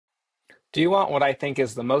Do you want what I think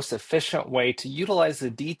is the most efficient way to utilize the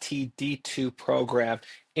DTD2 program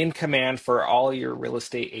in Command for all your real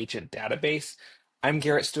estate agent database? I'm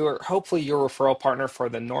Garrett Stewart, hopefully your referral partner for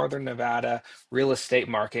the Northern Nevada real estate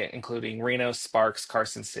market, including Reno, Sparks,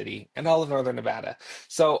 Carson City, and all of Northern Nevada.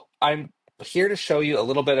 So I'm here to show you a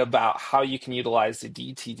little bit about how you can utilize the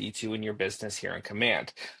DTD2 in your business here in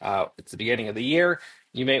Command. It's the beginning of the year.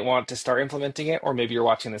 You may want to start implementing it, or maybe you're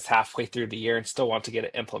watching this halfway through the year and still want to get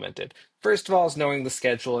it implemented. First of all, is knowing the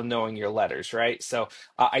schedule and knowing your letters, right? So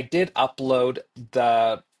I did upload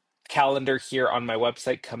the calendar here on my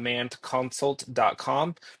website,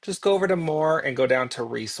 commandconsult.com. Just go over to more and go down to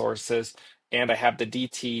resources, and I have the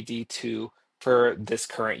DTD2 for this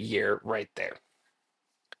current year right there.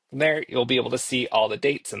 From there, you'll be able to see all the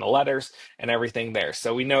dates and the letters and everything there.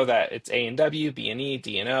 So we know that it's A and W, B and E,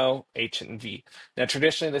 D and O, H and V. Now,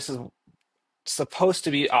 traditionally, this is supposed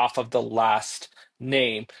to be off of the last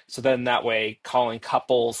name. So then that way, calling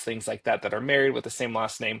couples, things like that, that are married with the same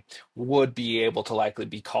last name would be able to likely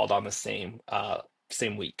be called on the same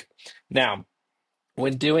week. Now,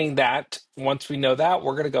 when doing that, once we know that,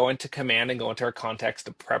 we're going to go into Command and go into our context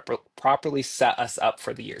to properly set us up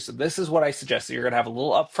for the year. So this is what I suggest. So you're going to have a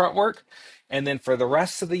little upfront work, and then for the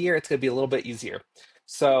rest of the year, it's going to be a little bit easier.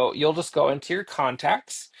 So you'll just go into your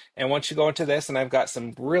contacts, and once you go into this, and I've got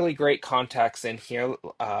some really great contacts in here,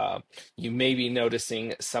 you may be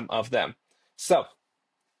noticing some of them. So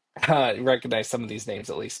recognize some of these names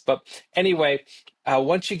at least. But anyway,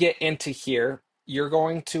 once you get into here, you're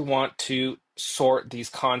going to want to sort these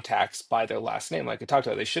contacts by their last name. Like I talked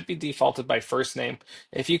about, they should be defaulted by first name.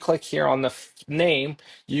 If you click here on the name,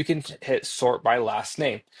 you can hit sort by last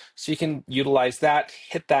name. So you can utilize that,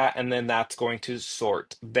 hit that, and then that's going to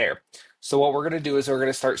sort there. So what we're going to do is we're going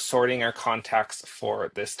to start sorting our contacts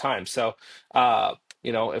for this time. So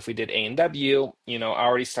if we did A and W, I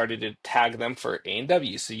already started to tag them for A and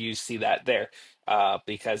W. So you see that there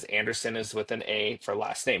because Anderson is with an A for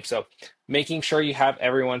last name. So making sure you have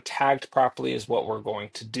everyone tagged properly is what we're going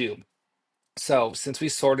to do. So since we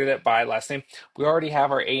sorted it by last name, we already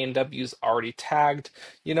have our A and W's already tagged.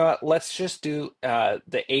 You know what? Let's just do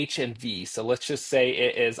the H and V. So let's just say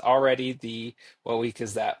it is already what week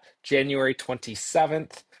is that? January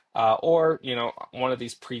 27th, or one of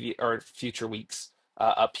these previous or future weeks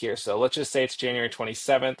up here. So let's just say it's January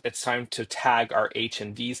 27th. It's time to tag our H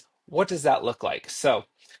and V's. What does that look like? So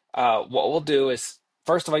what we'll do is,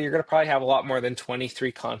 first of all, you're going to probably have a lot more than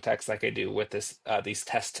 23 contacts like I do with these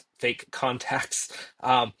test fake contacts.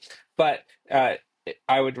 But I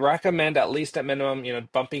would recommend at least at minimum,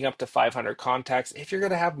 bumping up to 500 contacts. If you're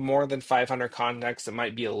going to have more than 500 contacts, it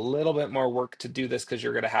might be a little bit more work to do this because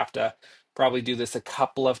you're going to have to probably do this a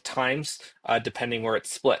couple of times, depending where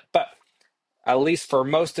it's split. But at least for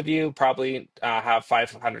most of you, probably have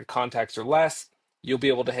 500 contacts or less. You'll be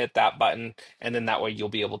able to hit that button, and then that way you'll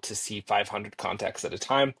be able to see 500 contacts at a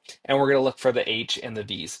time. And we're going to look for the H and the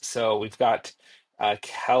V's. So we've got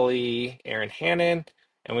Kelly Aaron Hannon,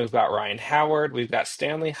 and we've got Ryan Howard. We've got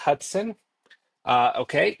Stanley Hudson.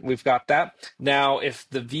 Okay, we've got that. Now, if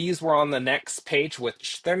the V's were on the next page,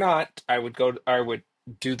 which they're not, I would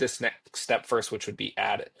do this next step first, which would be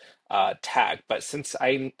add tag. But since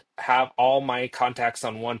I have all my contacts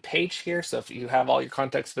on one page here, so if you have all your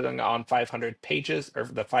contacts fitting on 500 pages or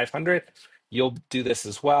the 500, you'll do this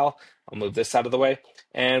as well. I'll move this out of the way.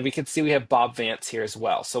 And we can see we have Bob Vance here as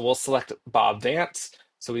well. So we'll select Bob Vance.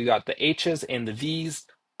 So we got the H's and the V's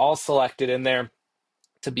all selected in there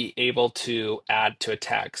to be able to add to a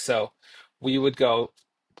tag. So we would go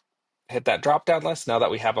hit that drop down list now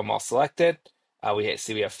that we have them all selected. We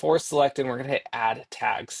have 4 selected. We're going to hit add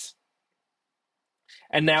tags.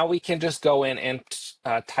 And now we can just go in and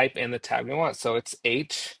type in the tag we want. So it's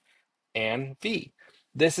H and V.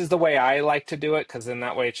 This is the way I like to do it because then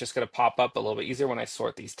that way it's just going to pop up a little bit easier when I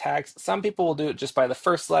sort these tags. Some people will do it just by the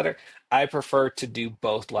first letter. I prefer to do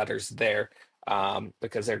both letters there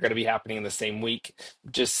because they're going to be happening in the same week.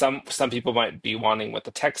 Just some people might be wanting with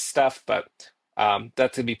the text stuff, but that's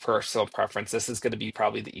going to be personal preference. This is going to be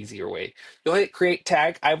probably the easier way. You'll hit create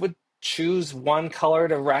tag. I would choose one color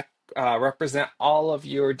to represent all of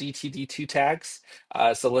your DTD2 tags.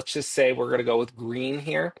 So let's just say we're going to go with green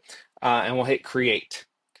here. And we'll hit create.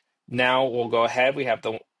 Now we'll go ahead. We have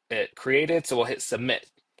it created, so we'll hit submit.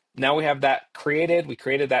 Now we have that created. We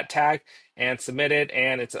created that tag and submitted,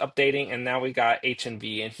 and it's updating. And now we got H and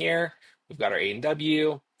V in here. We've got our A and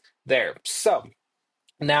W there. So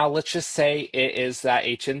now let's just say it is that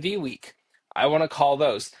H and V week. I want to call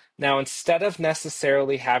those. Now, instead of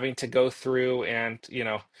necessarily having to go through and,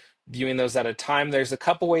 viewing those at a time, there's a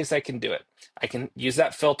couple ways I can do it. I can use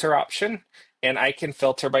that filter option. and I can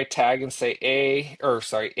filter by tag and say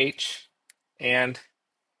H and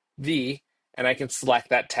V, and I can select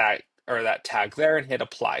that tag or that tag there and hit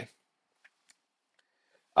apply.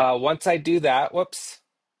 Once I do that, whoops.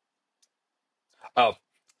 Oh,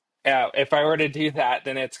 if I were to do that,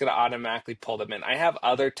 then it's going to automatically pull them in. I have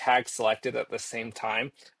other tags selected at the same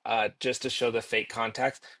time, just to show the fake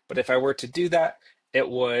contacts. But if I were to do that, it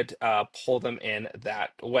would pull them in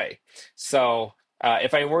that way. So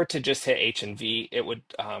if I were to just hit H and V, it would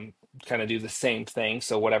kind of do the same thing.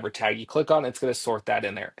 So whatever tag you click on, it's going to sort that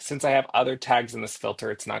in there. Since I have other tags in this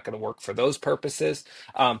filter, it's not going to work for those purposes.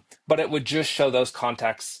 But it would just show those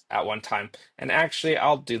contacts at one time. And actually,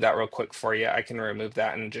 I'll do that real quick for you. I can remove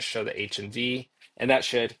that and just show the H and V. And that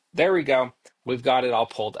should, there we go. We've got it all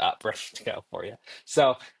pulled up, ready to go for you.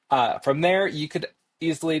 So from there, you could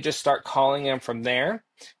easily just start calling them from there.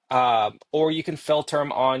 Or you can filter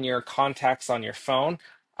them on your contacts on your phone.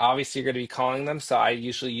 Obviously, you're going to be calling them. So I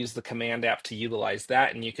usually use the command app to utilize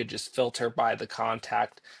that. And you could just filter by the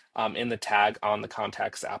contact in the tag on the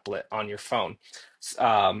contacts applet on your phone.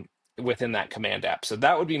 Within that command app. So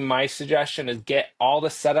that would be my suggestion, is get all the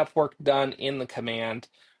setup work done in the command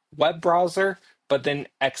web browser, but then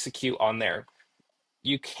execute on there.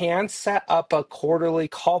 You can set up a quarterly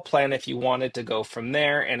call plan if you wanted to go from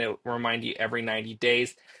there, and it will remind you every 90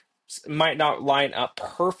 days. It might not line up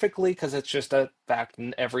perfectly because it's just a fact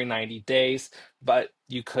every 90 days, but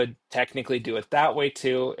you could technically do it that way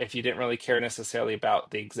too if you didn't really care necessarily about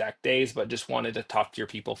the exact days, but just wanted to talk to your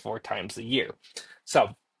people 4 times a year.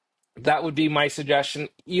 So that would be my suggestion.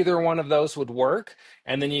 Either one of those would work,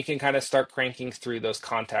 and then you can kind of start cranking through those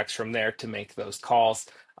contacts from there to make those calls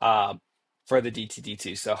uh, for the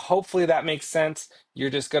DTD2. So hopefully that makes sense. You're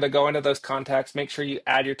just going to go into those contacts, make sure you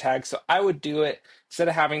add your tags. So I would do it instead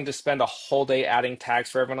of having to spend a whole day adding tags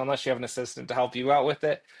for everyone, unless you have an assistant to help you out with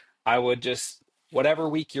it. I would just, whatever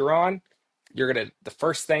week you're on, you're going to, the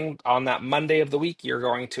first thing on that Monday of the week, you're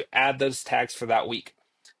going to add those tags for that week.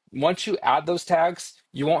 Once you add those tags,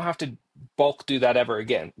 you won't have to bulk do that ever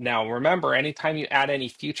again. Now, remember, anytime you add any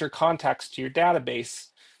future contacts to your database,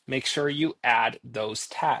 make sure you add those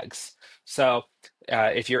tags. So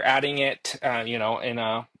if you're adding it, in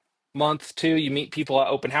a month two, you meet people at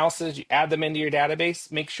open houses, you add them into your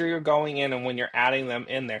database, make sure you're going in, and when you're adding them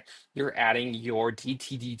in there, you're adding your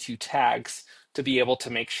DTD2 tags to be able to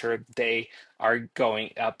make sure they are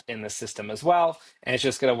going up in the system as well. And it's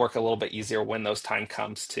just going to work a little bit easier when those time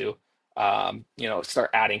comes to start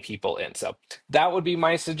adding people in. So that would be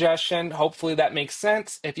my suggestion. Hopefully that makes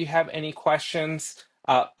sense. If you have any questions,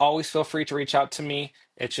 always feel free to reach out to me.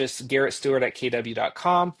 It's just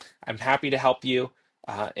garrettstewart@kw.com. I'm happy to help you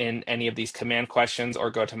in any of these command questions, or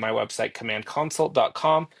go to my website,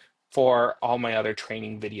 commandconsult.com, for all my other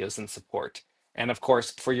training videos and support. And of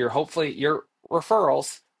course, for hopefully your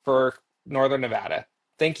referrals for Northern Nevada.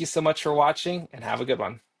 Thank you so much for watching, and have a good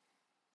one.